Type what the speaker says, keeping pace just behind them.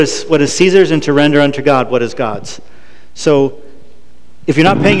What is Caesar's, and to render unto God what is God's. So if you're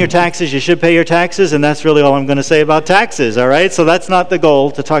not paying your taxes, you should pay your taxes, and that's really all I'm going to say about taxes, all right? So that's not the goal,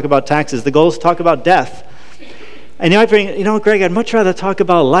 to talk about taxes. The goal is to talk about death. And Greg, I'd much rather talk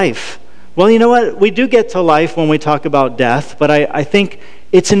about life. Well, you know what? We do get to life when we talk about death, but I think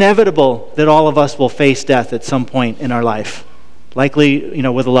it's inevitable that all of us will face death at some point in our life. Likely,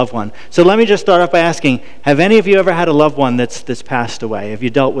 with a loved one. So let me just start off by asking, have any of you ever had a loved one that's passed away? Have you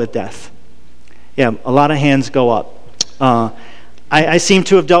dealt with death? Yeah, a lot of hands go up. I seem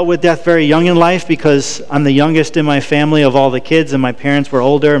to have dealt with death very young in life because I'm the youngest in my family of all the kids, and my parents were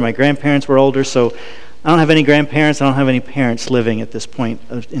older, and my grandparents were older, so I don't have any grandparents, I don't have any parents living at this point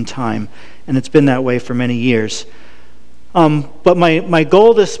in time, and it's been that way for many years. But my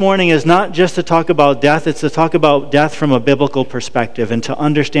goal this morning is not just to talk about death, it's to talk about death from a biblical perspective and to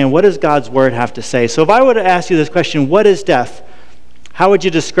understand what does God's Word have to say. So if I were to ask you this question, what is death? How would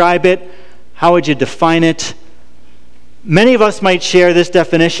you describe it? How would you define it? Many of us might share this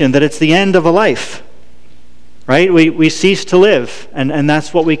definition, that it's the end of a life, right? We cease to live, and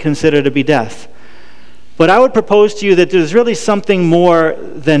that's what we consider to be death. But I would propose to you that there's really something more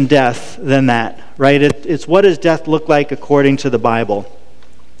than death than that, right? It's what does death look like according to the Bible?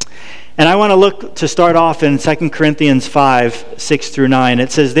 And I want to look to start off in 2 Corinthians 5, 6 through 9.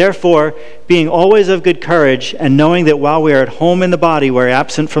 It says, "Therefore, being always of good courage, and knowing that while we are at home in the body, we are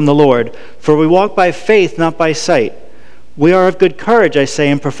absent from the Lord, for we walk by faith, not by sight. We are of good courage, I say,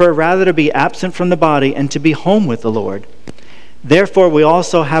 and prefer rather to be absent from the body and to be home with the Lord. Therefore, we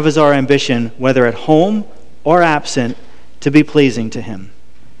also have as our ambition, whether at home or absent, to be pleasing to Him."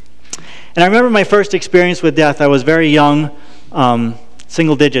 And I remember my first experience with death. I was very young,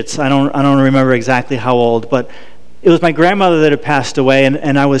 single digits. I don't remember exactly how old, but it was my grandmother that had passed away,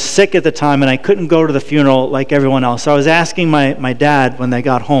 and I was sick at the time, and I couldn't go to the funeral like everyone else. So I was asking my dad when they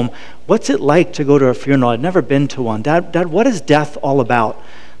got home, what's it like to go to a funeral? I'd never been to one. Dad, what is death all about?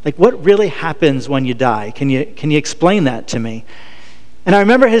 Like, what really happens when you die? Can you explain that to me? And I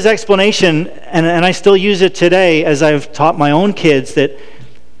remember his explanation, and I still use it today as I've taught my own kids, that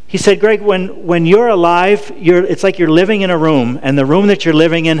he said, Greg, when you're alive, it's like you're living in a room, and the room that you're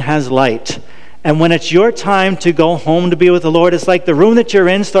living in has light. And when it's your time to go home to be with the Lord, it's like the room that you're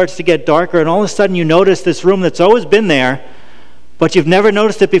in starts to get darker, and all of a sudden you notice this room that's always been there, but you've never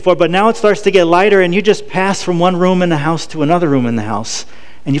noticed it before, but now it starts to get lighter, and you just pass from one room in the house to another room in the house.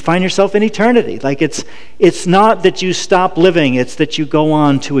 And you find yourself in eternity. Like it's not that you stop living, it's that you go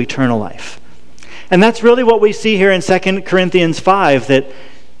on to eternal life. And that's really what we see here in 2 Corinthians 5, that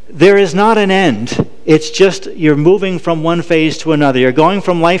there is not an end. It's just you're moving from one phase to another. You're going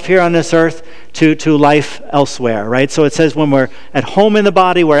from life here on this earth to life elsewhere, right? So it says when we're at home in the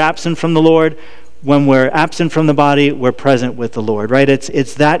body, we're absent from the Lord. When we're absent from the body, we're present with the Lord, right?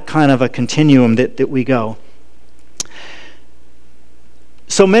 It's that kind of a continuum that we go.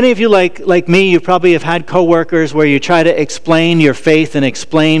 So many of you, like me, you probably have had coworkers where you try to explain your faith and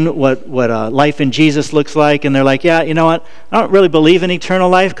explain what life in Jesus looks like, and they're like, yeah, you know what? I don't really believe in eternal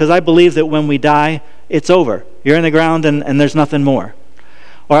life because I believe that when we die, it's over. You're in the ground and there's nothing more.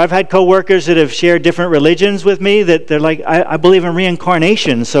 Or I've had coworkers that have shared different religions with me that they're like, I believe in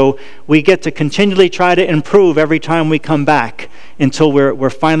reincarnation, so we get to continually try to improve every time we come back until we're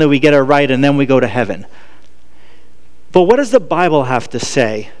finally we get it right and then we go to heaven. But what does the Bible have to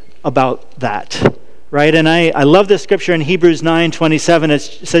say about that, right? And I love this scripture in Hebrews 9:27. It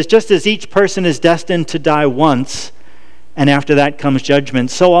says, just as each person is destined to die once, and after that comes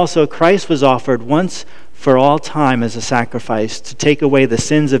judgment, so also Christ was offered once for all time as a sacrifice to take away the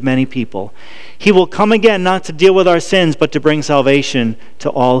sins of many people. He will come again not to deal with our sins, but to bring salvation to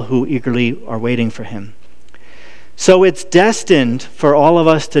all who eagerly are waiting for Him. So it's destined for all of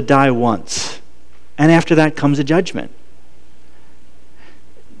us to die once, and after that comes a judgment.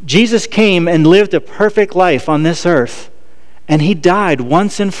 Jesus came and lived a perfect life on this earth, and He died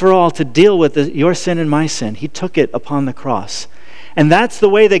once and for all to deal with your sin and my sin. He took it upon the cross. And that's the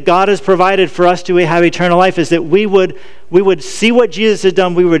way that God has provided for us to have eternal life, is that we would see what Jesus has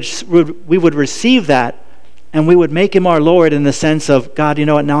done, we would receive that, and we would make Him our Lord in the sense of, God, you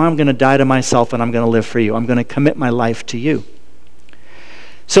know what, now I'm going to die to myself and I'm going to live for You. I'm going to commit my life to You.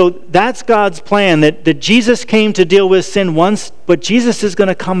 So that's God's plan, that Jesus came to deal with sin once, but Jesus is going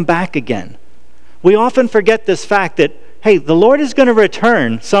to come back again. We often forget this fact that, hey, the Lord is going to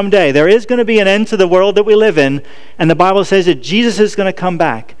return someday. There is going to be an end to the world that we live in, and the Bible says that Jesus is going to come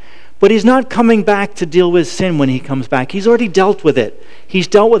back. But He's not coming back to deal with sin when He comes back. He's already dealt with it. He's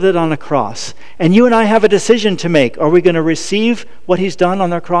dealt with it on a cross. And you and I have a decision to make. Are we going to receive what He's done on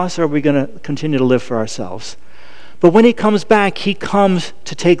the cross, or are we going to continue to live for ourselves? But when he comes back, he comes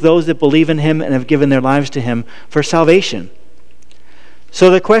to take those that believe in him and have given their lives to him for salvation. So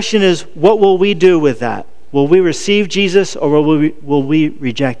the question is, what will we do with that? Will we receive Jesus, or will we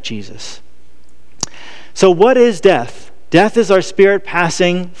reject Jesus? So what is death? Death is our spirit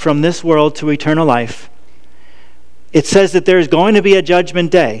passing from this world to eternal life. It says that there is going to be a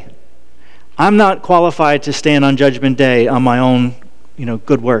judgment day. I'm not qualified to stand on judgment day on my own,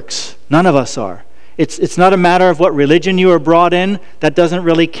 good works. None of us are. It's not a matter of what religion you were brought in. That doesn't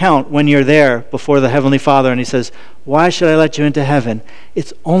really count when you're there before the Heavenly Father and he says, why should I let you into heaven?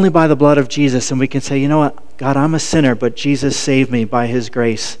 It's only by the blood of Jesus. And we can say, you know what, God, I'm a sinner, but Jesus saved me by his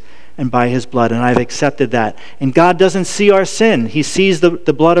grace and by his blood, and I've accepted that. And God doesn't see our sin. He sees the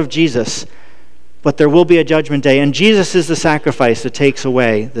blood of Jesus. But there will be a judgment day, and Jesus is the sacrifice that takes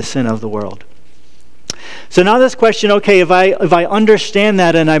away the sin of the world. So now this question, okay, if I understand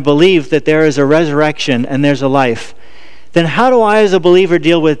that and I believe that there is a resurrection and there's a life, then how do I as a believer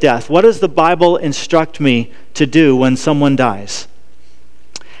deal with death? What does the Bible instruct me to do when someone dies?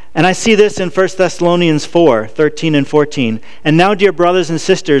 And I see this in 1 Thessalonians 4, 13 and 14. And now, dear brothers and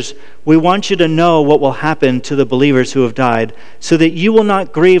sisters, we want you to know what will happen to the believers who have died, so that you will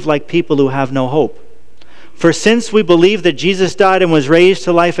not grieve like people who have no hope. For since we believe that Jesus died and was raised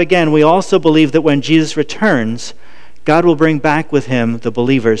to life again, we also believe that when Jesus returns, God will bring back with him the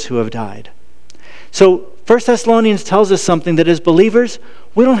believers who have died. So 1 Thessalonians tells us something, that as believers,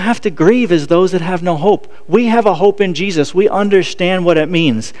 we don't have to grieve as those that have no hope. We have a hope in Jesus. We understand what it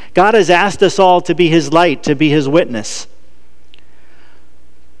means. God has asked us all to be his light, to be his witness.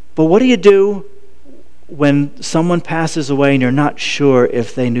 But what do you do when someone passes away and you're not sure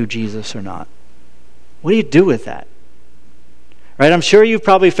if they knew Jesus or not? What do you do with that? Right? I'm sure you've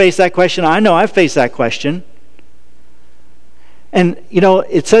probably faced that question. I know I've faced that question. And,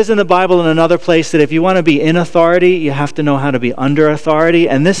 it says in the Bible in another place that if you want to be in authority, you have to know how to be under authority.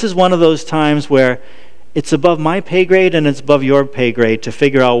 And this is one of those times where it's above my pay grade and it's above your pay grade to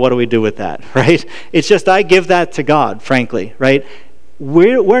figure out what do we do with that, right? It's just I give that to God, frankly, right?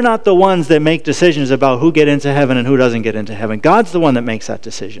 We're not the ones that make decisions about who get into heaven and who doesn't get into heaven. God's the one that makes that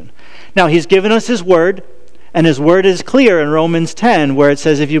decision. Now, he's given us his word, and his word is clear in Romans 10, where it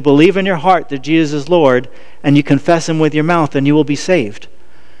says, if you believe in your heart that Jesus is Lord and you confess him with your mouth, then you will be saved.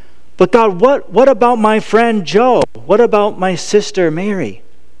 But God, what about my friend Joe? What about my sister Mary?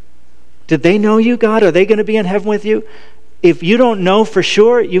 Did they know you, God? Are they going to be in heaven with you? If you don't know for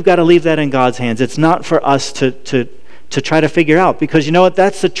sure, you've got to leave that in God's hands. It's not for us to try to figure out, because you know what?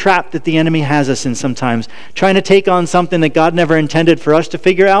 That's the trap that the enemy has us in sometimes, trying to take on something that God never intended for us to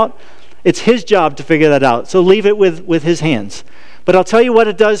figure out. It's his job to figure that out. So leave it with his hands. But I'll tell you what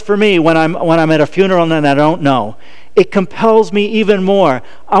it does for me when I'm at a funeral and I don't know. It compels me even more.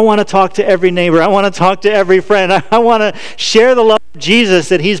 I want to talk to every neighbor. I want to talk to every friend. I want to share the love of Jesus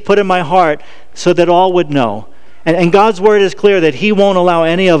that he's put in my heart so that all would know. And God's word is clear that he won't allow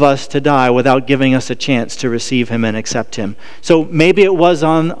any of us to die without giving us a chance to receive him and accept him. So maybe it was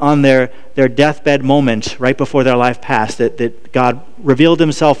on their deathbed moment right before their life passed that God revealed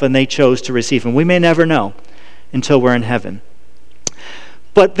himself and they chose to receive him. We may never know until we're in heaven.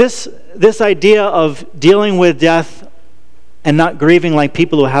 But this idea of dealing with death and not grieving like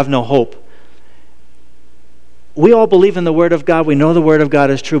people who have no hope, we all believe in the Word of God. We know the Word of God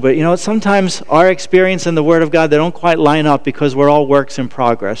is true. But sometimes our experience in the Word of God, they don't quite line up because we're all works in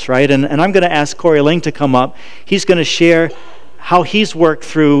progress, right? And I'm going to ask Corey Ling to come up. He's going to share how he's worked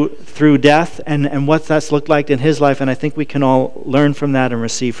through death and what that's looked like in his life. And I think we can all learn from that and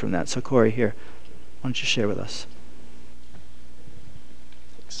receive from that. So Corey, here, why don't you share with us?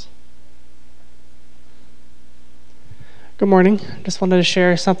 Good morning. Just wanted to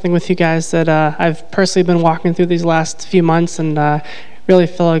share something with you guys that I've personally been walking through these last few months, and really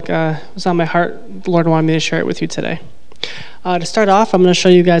feel like it was on my heart. The Lord wanted me to share it with you today. To start off, I'm going to show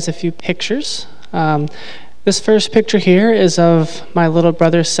you guys a few pictures. This first picture here is of my little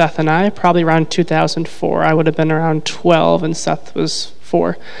brother Seth and I, probably around 2004. I would have been around 12 and Seth was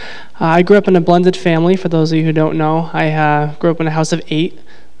 4. I grew up in a blended family. For those of you who don't know, I grew up in a house of 8,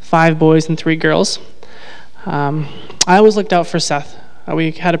 5 boys and 3 girls. I always looked out for Seth. We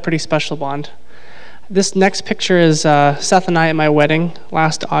had a pretty special bond. This next picture is Seth and I at my wedding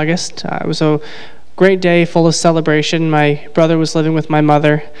last August. It was a great day full of celebration. My brother was living with my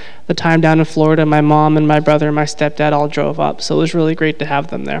mother. The time down in Florida, my mom and my brother and my stepdad all drove up, so it was really great to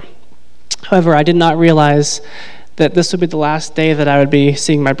have them there. However, I did not realize that this would be the last day that I would be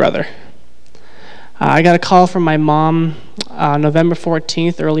seeing my brother. I got a call from my mom November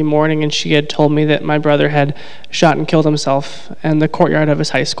 14th, early morning, and she had told me that my brother had shot and killed himself in the courtyard of his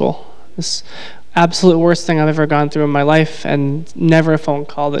high school. This absolute worst thing I've ever gone through in my life, and never a phone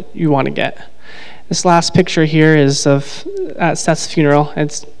call that you want to get. This last picture here is of at Seth's funeral.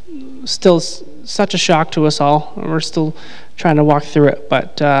 It's still such a shock to us all, and we're still trying to walk through it.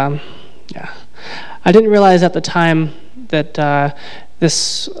 But yeah, I didn't realize at the time that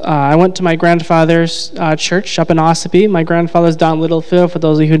I went to my grandfather's church up in Ossipee. My grandfather's Don Littlefield. For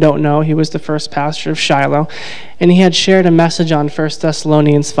those of you who don't know, he was the first pastor of Shiloh, and he had shared a message on 1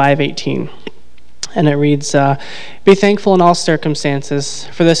 Thessalonians 5:18. And it reads, "Be thankful in all circumstances,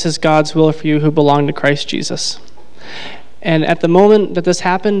 for this is God's will for you who belong to Christ Jesus." And at the moment that this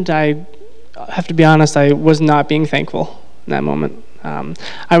happened, I have to be honest, I was not being thankful in that moment.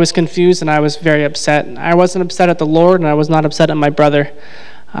 I was confused and I was very upset. I wasn't upset at the Lord, and I was not upset at my brother.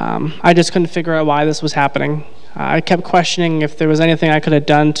 I just couldn't figure out why this was happening. I kept questioning if there was anything I could have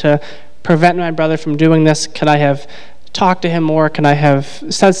done to prevent my brother from doing this. Could I have talked to him more? Can I have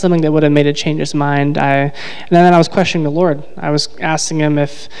said something that would have made it change his mind? And then I was questioning the Lord. I was asking him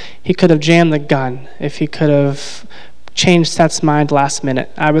if he could have jammed the gun, if he could have changed Seth's mind last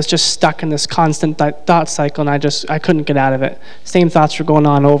minute. I was just stuck in this constant thought cycle, and I couldn't get out of it. Same thoughts were going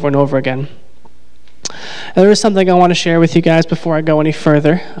on over and over again. There is something I want to share with you guys before I go any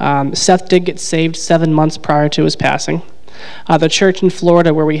further. Seth did get saved 7 months prior to his passing. The church in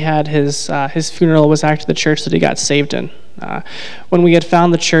Florida where we had his funeral was actually the church that he got saved in. When we had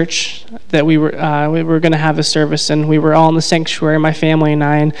found the church that we were going to have a service in, we were all in the sanctuary, my family and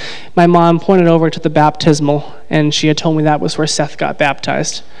I, and my mom pointed over to the baptismal, and she had told me that was where Seth got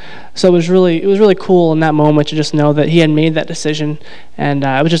baptized. So it was really cool in that moment to just know that he had made that decision, and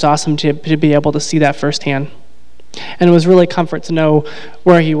it was just awesome to be able to see that firsthand. And it was really comfort to know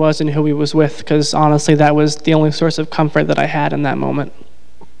where he was and who he was with, because honestly, that was the only source of comfort that I had in that moment.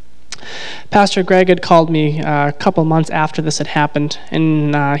 Pastor Greg had called me a couple months after this had happened,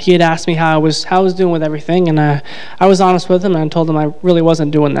 and he had asked me how I was doing with everything, and I was honest with him, and I told him I really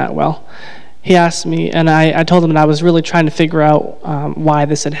wasn't doing that well. He asked me, and I told him that I was really trying to figure out why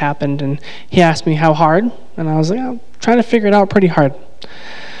this had happened, and he asked me how hard, and I was like, I'm trying to figure it out pretty hard.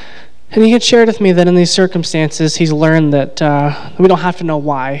 And he had shared with me that in these circumstances, he's learned that we don't have to know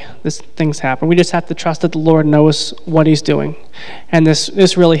why these things happen. We just have to trust that the Lord knows what he's doing. And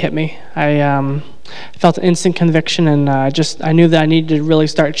this really hit me. I felt an instant conviction, and I knew that I needed to really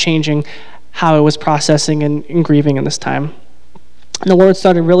start changing how I was processing and grieving in this time. And the Lord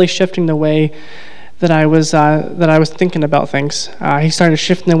started really shifting the way that I was thinking about things. He started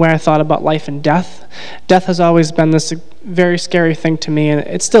shifting the way I thought about life and death. Death has always been this very scary thing to me, and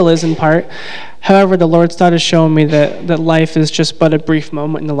it still is in part. However, the Lord started showing me that life is just but a brief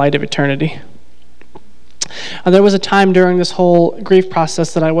moment in the light of eternity. There was a time during this whole grief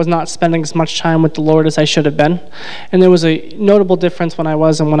process that I was not spending as much time with the Lord as I should have been, and there was a notable difference when I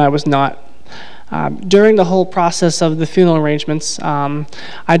was and when I was not. During the whole process of the funeral arrangements,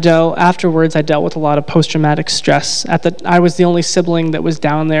 I dealt with a lot of post-traumatic stress. I was the only sibling that was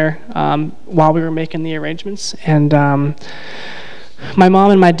down there while we were making the arrangements, and my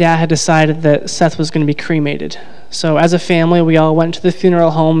mom and my dad had decided that Seth was going to be cremated. So as a family, we all went to the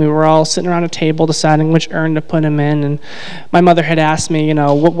funeral home. We were all sitting around a table deciding which urn to put him in, and my mother had asked me,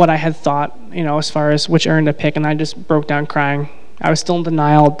 what I had thought, as far as which urn to pick, and I just broke down crying. I was still in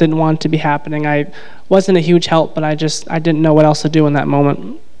denial, didn't want it to be happening. I wasn't a huge help, but I didn't know what else to do in that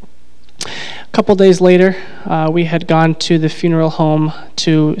moment. A couple days later, we had gone to the funeral home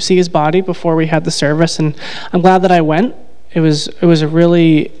to see his body before we had the service, and I'm glad that I went. It was a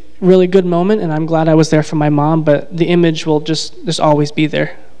really, really good moment, and I'm glad I was there for my mom, but the image will just always be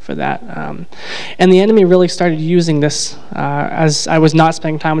there for that. And the enemy really started using this as I was not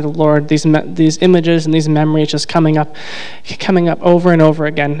spending time with the Lord, these images and these memories just coming up over and over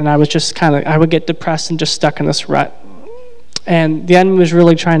again, and I was just I would get depressed and just stuck in this rut. And the enemy was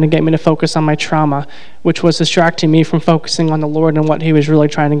really trying to get me to focus on my trauma, which was distracting me from focusing on the Lord and what he was really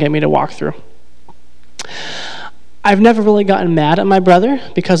trying to get me to walk through. I've never really gotten mad at my brother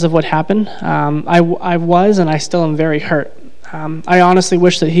because of what happened. I was, and I still am very hurt. I honestly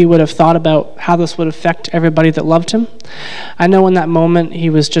wish that he would have thought about how this would affect everybody that loved him. I know in that moment he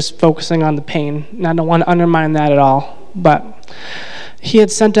was just focusing on the pain, and I don't want to undermine that at all. But he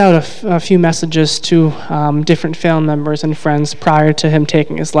had sent out a few messages to different family members and friends prior to him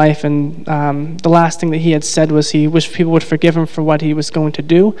taking his life, and the last thing that he had said was he wished people would forgive him for what he was going to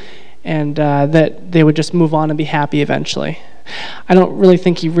do, and that they would just move on and be happy eventually. I don't really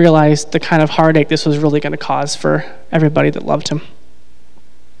think he realized the kind of heartache this was really going to cause for everybody that loved him.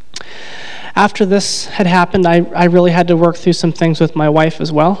 After this had happened, I really had to work through some things with my wife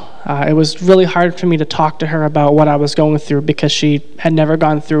as well. It was really hard for me to talk to her about what I was going through because she had never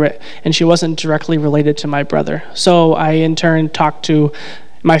gone through it, and she wasn't directly related to my brother. So I, in turn, talked to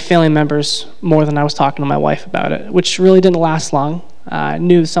my family members more than I was talking to my wife about it, which really didn't last long. I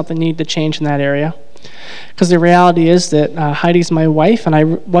knew something needed to change in that area. Because the reality is that Heidi's my wife, and I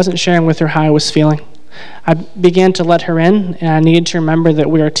wasn't sharing with her how I was feeling. I began to let her in, and I needed to remember that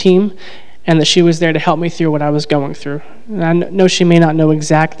we are a team and that she was there to help me through what I was going through. And I know she may not know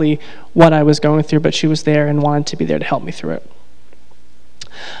exactly what I was going through, but she was there and wanted to be there to help me through it.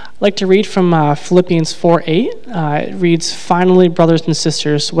 I'd like to read from Philippians 4:8. It reads, "Finally, brothers and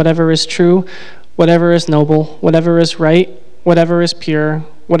sisters, whatever is true, whatever is noble, whatever is right, whatever is pure,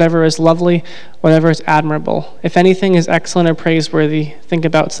 whatever is lovely, whatever is admirable, if anything is excellent or praiseworthy, think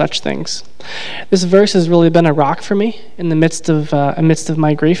about such things." This verse has really been a rock for me in the midst of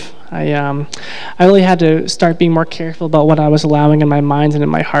my grief. I really had to start being more careful about what I was allowing in my mind and in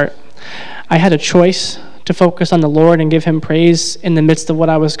my heart. I had a choice to focus on the Lord and give him praise in the midst of what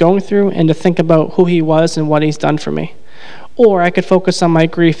I was going through, and to think about who he was and what he's done for me. Or I could focus on my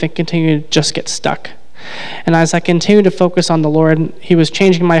grief and continue to just get stuck. And as I continued to focus on the Lord, he was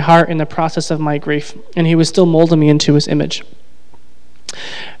changing my heart in the process of my grief, and he was still molding me into his image.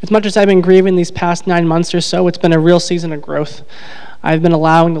 As much as I've been grieving these past 9 months or so, it's been a real season of growth. I've been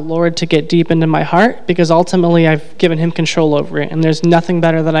allowing the Lord to get deep into my heart because ultimately I've given him control over it, and there's nothing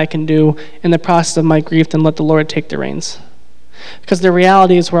better that I can do in the process of my grief than let the Lord take the reins. Because the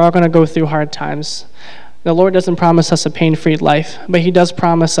reality is we're all going to go through hard times. The Lord doesn't promise us a pain-free life, but he does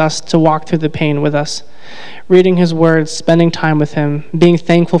promise us to walk through the pain with us. Reading his words, spending time with him, being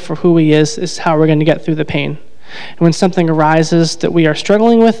thankful for who he is how we're going to get through the pain. And when something arises that we are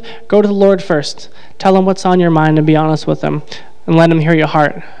struggling with, go to the Lord first. Tell him what's on your mind and be honest with him, and let him hear your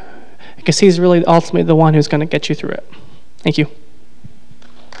heart, because he's really ultimately the one who's going to get you through it. Thank you.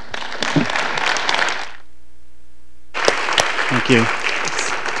 Thank you.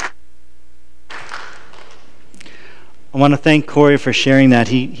 I want to thank Corey for sharing that.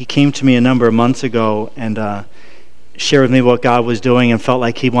 He came to me a number of months ago and shared with me what God was doing, and felt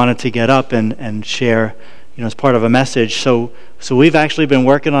like he wanted to get up and share, as part of a message. So we've actually been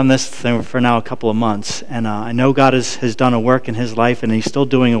working on this thing for now a couple of months, and I know God has done a work in his life, and he's still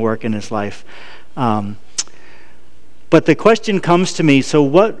doing a work in his life. But the question comes to me, so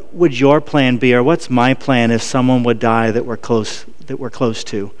what would your plan be, or what's my plan if someone would die that we're close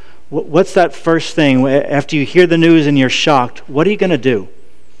to? What's that first thing after you hear the news and you're shocked? What are you going to do?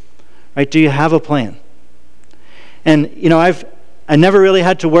 Right? Do you have a plan? And I never really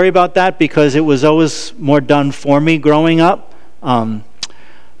had to worry about that because it was always more done for me growing up.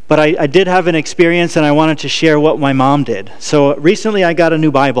 But I did have an experience, and I wanted to share what my mom did. So recently I got a new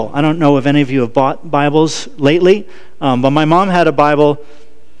Bible. I don't know if any of you have bought Bibles lately, but my mom had a Bible.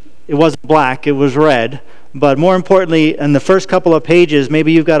 It wasn't black, it was red. But more importantly, in the first couple of pages,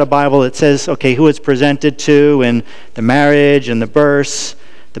 maybe you've got a Bible that says, okay, who it's presented to, and the marriage, and the births,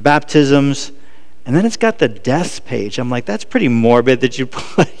 the baptisms, and then it's got the deaths page. I'm like, that's pretty morbid that you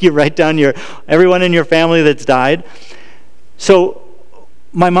write down everyone in your family that's died. So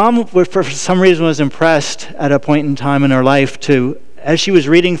my mom, for some reason, was impressed at a point in time in her life as she was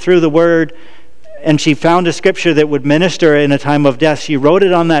reading through the Word, and she found a scripture that would minister in a time of death, she wrote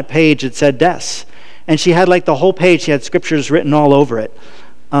it on that page. It said deaths. And she had the whole page, she had scriptures written all over it.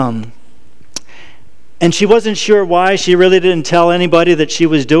 And she wasn't sure why. She really didn't tell anybody that she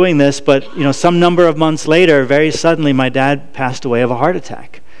was doing this, but some number of months later, very suddenly, my dad passed away of a heart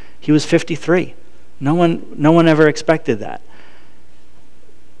attack. He was 53. No one ever expected that.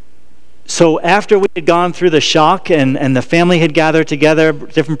 So after we had gone through the shock and the family had gathered together,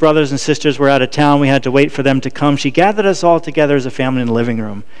 different brothers and sisters were out of town, we had to wait for them to come, she gathered us all together as a family in the living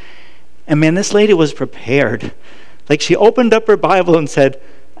room. And man, this lady was prepared. She opened up her Bible and said,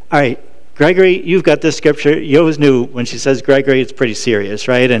 all right, Gregory, you've got this scripture. You always knew when she says Gregory, it's pretty serious,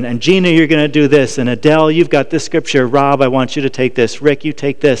 right? And Gina, you're going to do this. And Adele, you've got this scripture. Rob, I want you to take this. Rick, you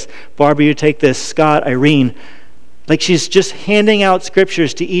take this. Barbara, you take this. Scott, Irene. She's just handing out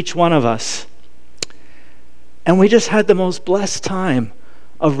scriptures to each one of us. And we just had the most blessed time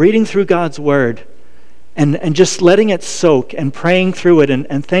of reading through God's Word and just letting it soak and praying through it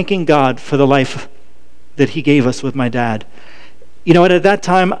and thanking God for the life that he gave us with my dad. At that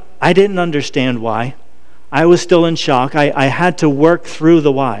time, I didn't understand why. I was still in shock. I had to work through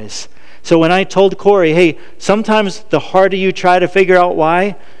the whys. So when I told Corey, hey, sometimes the harder you try to figure out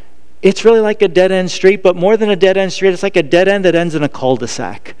why, it's really like a dead-end street, but more than a dead-end street, it's like a dead end that ends in a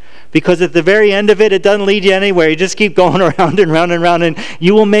cul-de-sac. Because at the very end of it, it doesn't lead you anywhere. You just keep going around and round and round, and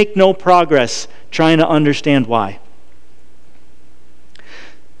you will make no progress trying to understand why.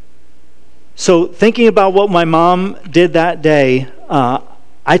 So thinking about what my mom did that day,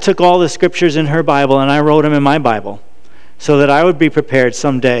 I took all the scriptures in her Bible and I wrote them in my Bible so that I would be prepared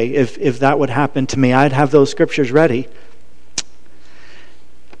someday if that would happen to me. I'd have those scriptures ready.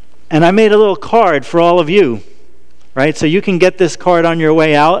 And I made a little card for all of you, right? So you can get this card on your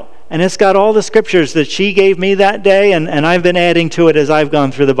way out, and it's got all the scriptures that she gave me that day, and I've been adding to it as I've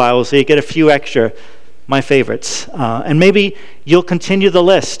gone through the Bible, so you get a few extra, my favorites. And maybe you'll continue the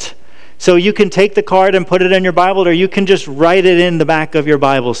list. So you can take the card and put it in your Bible, or you can just write it in the back of your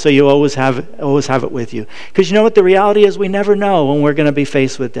Bible so you always have it with you. Because you know what? The reality is we never know when we're going to be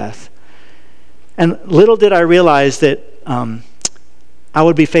faced with death. And little did I realize that I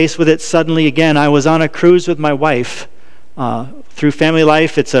would be faced with it suddenly again. I was on a cruise with my wife through Family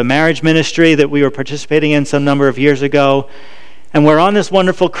Life. It's a marriage ministry that we were participating in some number of years ago. And we're on this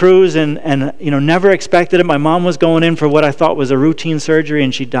wonderful cruise and never expected it. My mom was going in for what I thought was a routine surgery,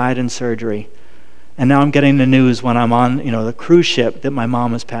 and she died in surgery. And now I'm getting the news when I'm on the cruise ship that my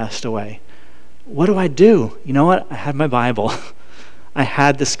mom has passed away. What do I do? You know what? I had my Bible. I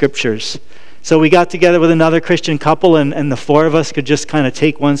had the scriptures. So we got together with another Christian couple, and the four of us could just kind of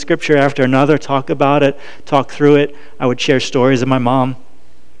take one scripture after another, talk about it, talk through it. I would share stories of my mom.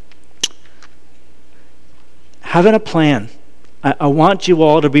 Having a plan. I want you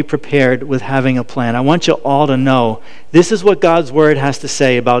all to be prepared with having a plan. I want you all to know this is what God's Word has to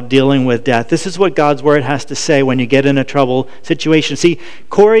say about dealing with death. This is what God's Word has to say when you get in a trouble situation. See,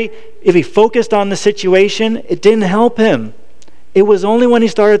 Corey, if he focused on the situation, it didn't help him. It was only when he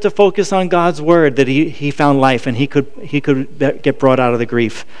started to focus on God's Word that he found life and he could get brought out of the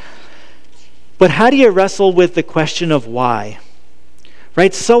grief. But how do you wrestle with the question of why?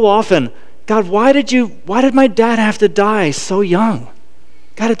 Right? So often, God, why did my dad have to die so young?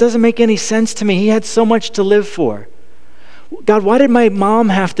 God, it doesn't make any sense to me. He had so much to live for. God, why did my mom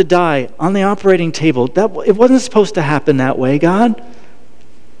have to die on the operating table? It wasn't supposed to happen that way, God.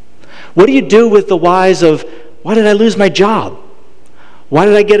 What do you do with the whys of, why did I lose my job? Why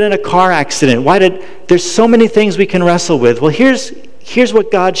did I get in a car accident? There's so many things we can wrestle with. Well, here's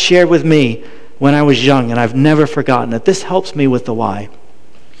what God shared with me when I was young, and I've never forgotten it. This helps me with the why.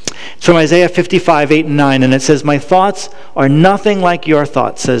 It's from Isaiah 55, 8 and 9, and it says, "My thoughts are nothing like your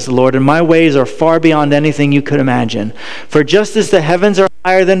thoughts, says the Lord, and my ways are far beyond anything you could imagine. For just as the heavens are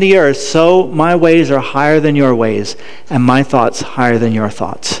higher than the earth, so my ways are higher than your ways, and my thoughts higher than your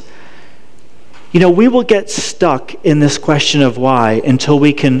thoughts." We will get stuck in this question of why until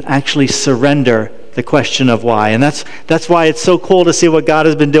we can actually surrender the question of why. And that's why it's so cool to see what God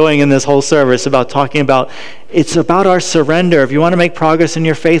has been doing in this whole service about talking about, it's about our surrender. If you want to make progress in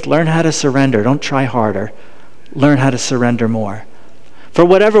your faith, learn how to surrender. Don't try harder. Learn how to surrender more. For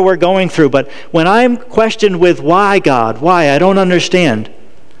whatever we're going through. But when I'm questioned with why, God, why, I don't understand,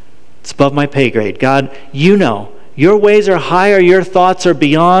 it's above my pay grade. God, you know. Your ways are higher, your thoughts are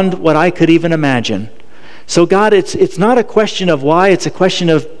beyond what I could even imagine. So God, it's not a question of why, it's a question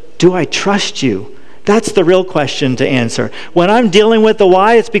of, do I trust you? That's the real question to answer. When I'm dealing with the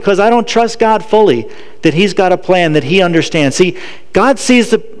why, it's because I don't trust God fully, that He's got a plan, that He understands. See, God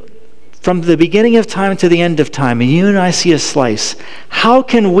sees from the beginning of time to the end of time, and you and I see a slice. How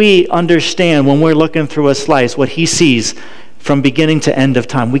can we understand when we're looking through a slice what He sees from beginning to end of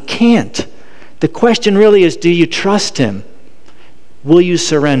time? We can't. The question really is, do you trust Him? Will you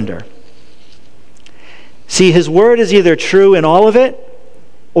surrender? See, His Word is either true in all of it,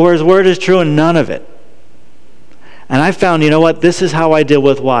 or His Word is true in none of it. And I found, this is how I deal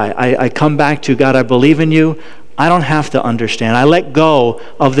with why. I come back to, God, I believe in you. I don't have to understand. I let go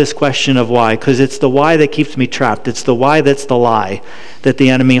of this question of why, because it's the why that keeps me trapped. It's the why that's the lie that the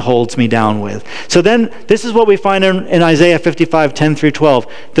enemy holds me down with. So then, this is what we find in Isaiah 55, 10 through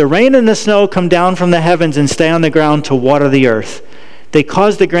 12. The rain and the snow come down from the heavens and stay on the ground to water the earth. They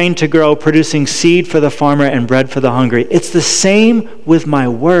cause the grain to grow, producing seed for the farmer and bread for the hungry. It's the same with my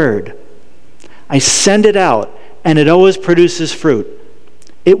word. I send it out, and it always produces fruit.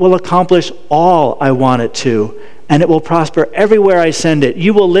 It will accomplish all I want it to, and it will prosper everywhere I send it.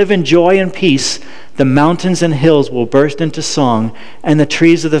 You will live in joy and peace. The mountains and hills will burst into song, and the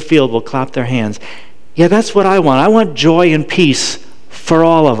trees of the field will clap their hands. Yeah, that's what I want. I want joy and peace for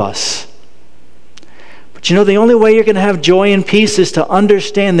all of us. But the only way you're going to have joy and peace is to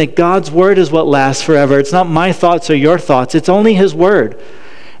understand that God's Word is what lasts forever. It's not my thoughts or your thoughts. It's only His Word.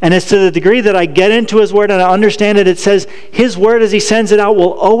 And it's to the degree that I get into his word and I understand it, it says his word as he sends it out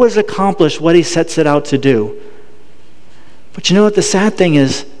will always accomplish what he sets it out to do. But you know what the sad thing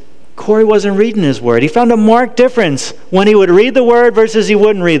is? Corey wasn't reading his word. He found a marked difference when he would read the word versus he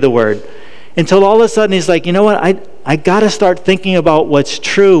wouldn't read the word. Until all of a sudden he's like, you know what, I got to start thinking about what's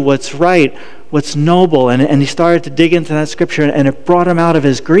true, what's right, what's noble. And he started to dig into that scripture, and it brought him out of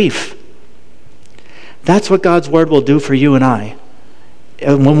his grief. That's what God's word will do for you and I.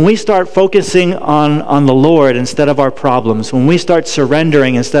 And when we start focusing on the Lord instead of our problems, when we start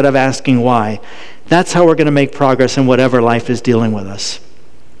surrendering instead of asking why, that's how we're going to make progress in whatever life is dealing with us.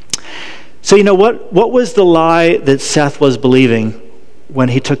 So you know what was the lie that Seth was believing when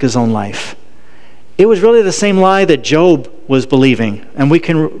he took his own life? It was really the same lie that Job was believing. And we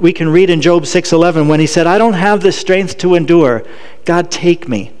can read in Job 6:11 when he said, I don't have the strength to endure. God, take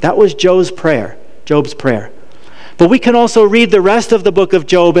me. That was Job's prayer. But we can also read the rest of the book of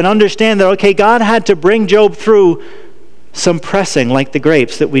Job and understand that, okay, God had to bring Job through some pressing, like the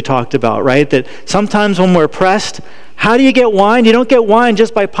grapes that we talked about, right? That sometimes when we're pressed, how do you get wine? You don't get wine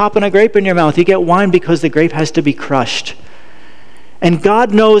just by popping a grape in your mouth. You get wine because the grape has to be crushed. And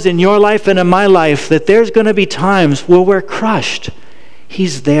God knows in your life and in my life that there's going to be times where we're crushed.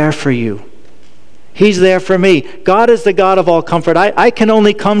 He's there for you. He's there for me. God is the God of all comfort. I can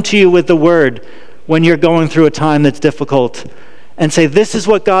only come to you with the word when you're going through a time that's difficult and say, this is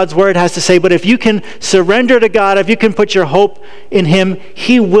what God's word has to say. But if you can surrender to God, if you can put your hope in him,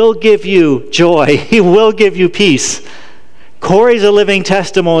 he will give you joy. He will give you peace. Corey's a living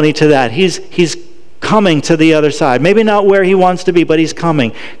testimony to that. He's coming to the other side. Maybe not where he wants to be, but he's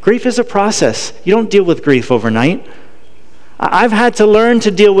coming. Grief is a process. You don't deal with grief overnight. I've had to learn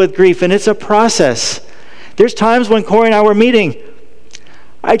to deal with grief, and it's a process. There's times when Corey and I were meeting,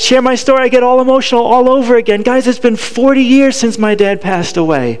 I'd share my story, I get all emotional all over again. Guys, it's been 40 years since my dad passed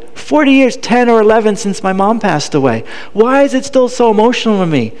away. 40 years, 10 or 11 since my mom passed away. Why is it still so emotional to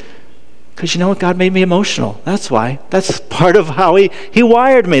me? Because you know what? God made me emotional. That's why. That's part of how he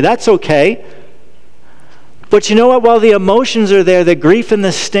wired me. That's okay. But you know what? While the emotions are there, the grief and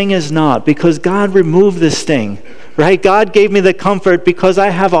the sting is not, because God removed the sting, right? God gave me the comfort because I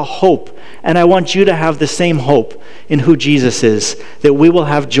have a hope, and I want you to have the same hope in who Jesus is, that we will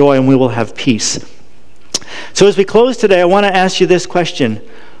have joy and we will have peace. So as we close today, I want to ask you this question.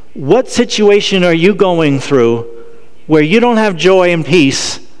 What situation are you going through where you don't have joy and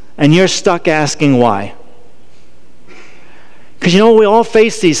peace, and you're stuck asking why? Because you know, we all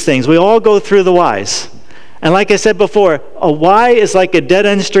face these things. We all go through the whys. And like I said before, a why is like a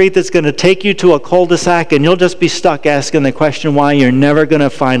dead-end street that's going to take you to a cul-de-sac, and you'll just be stuck asking the question why. You're never going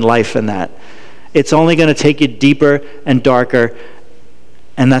to find life in that. It's only going to take you deeper and darker,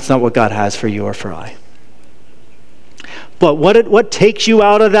 and that's not what God has for you or for I. But what takes you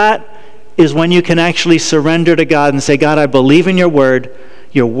out of that is when you can actually surrender to God and say, God, I believe in your word.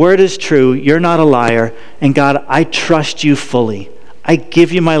 Your word is true. You're not a liar. And God, I trust you fully. I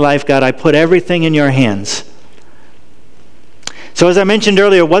give you my life, God. I put everything in your hands. So as I mentioned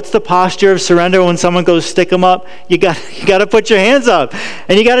earlier, what's the posture of surrender when someone goes, stick them up? You got to put your hands up.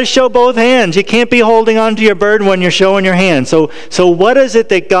 And you got to show both hands. You can't be holding on to your burden when you're showing your hands. So what is it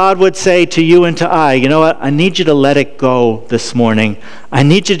that God would say to you and to I? You know what? I need you to let it go this morning. I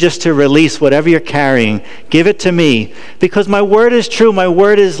need you just to release whatever you're carrying. Give it to me. Because my word is true. My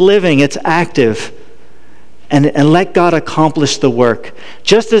word is living. It's active. And let God accomplish the work.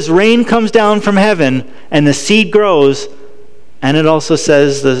 Just as rain comes down from heaven and the seed grows, and it also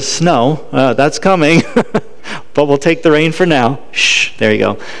says the snow, that's coming, but we'll take the rain for now. Shh, there you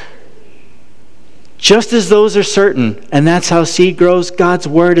go. Just as those are certain, and that's how seed grows, God's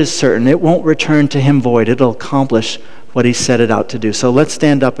word is certain. It won't return to him void. It'll accomplish what he set it out to do. So let's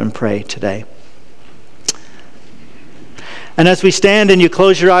stand up and pray today. And as we stand and you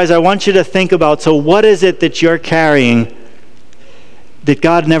close your eyes, I want you to think about, so what is it that you're carrying that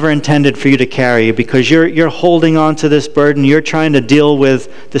God never intended for you to carry, because you're holding on to this burden. You're trying to deal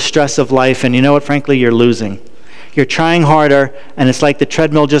with the stress of life, and you know what? Frankly, you're losing. You're trying harder, and it's like the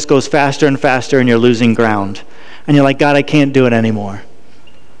treadmill just goes faster and faster, and you're losing ground. And you're like, God, I can't do it anymore.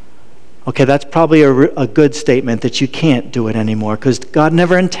 Okay, that's probably a good statement, that you can't do it anymore, because God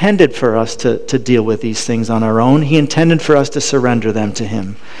never intended for us to deal with these things on our own. He intended for us to surrender them to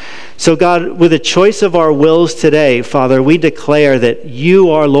him. So God, with a choice of our wills today, Father, we declare that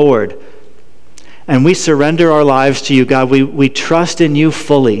you are Lord, and we surrender our lives to you, God. We trust in you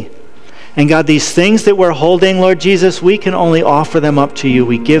fully. And God, these things that we're holding, Lord Jesus, we can only offer them up to you.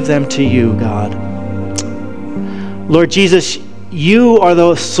 We give them to you, God. Lord Jesus, you are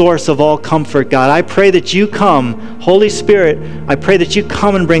the source of all comfort, God. I pray that you come, Holy Spirit, I pray that you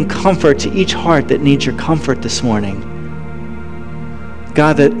come and bring comfort to each heart that needs your comfort this morning.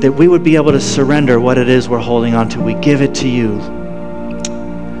 God, that we would be able to surrender what it is we're holding on to. We give it to you.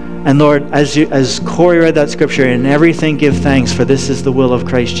 And Lord, as Corey read that scripture, in everything give thanks, for this is the will of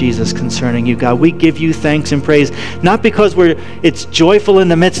Christ Jesus concerning you, God. We give you thanks and praise, not because it's joyful in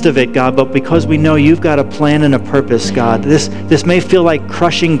the midst of it, God, but because we know you've got a plan and a purpose, God. This may feel like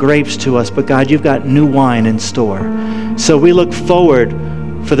crushing grapes to us, but God, you've got new wine in store. So we look forward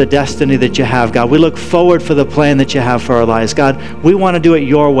for the destiny that you have, God. We look forward for the plan that you have for our lives, God. We want to do it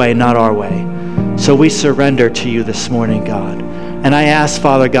your way, not our way. So we surrender to you this morning, God. And I ask,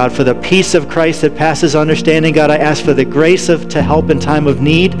 Father God, for the peace of Christ that passes understanding. God, I ask for the grace to help in time of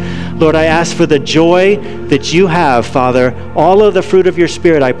need. Lord, I ask for the joy that you have, Father. All of the fruit of your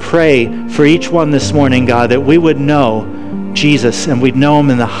Spirit, I pray for each one this morning, God, that we would know Jesus and we'd know him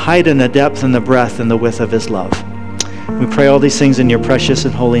in the height and the depth and the breadth and the width of his love. We pray all these things in your precious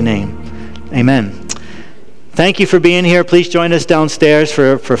and holy name. Amen. Thank you for being here. Please join us downstairs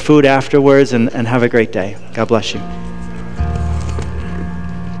for food afterwards, and have a great day. God bless you.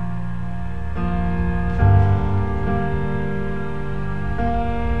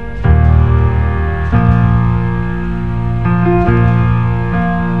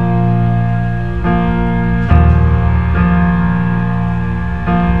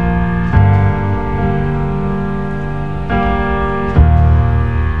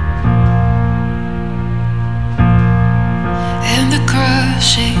 And the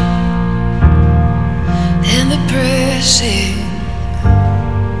crushing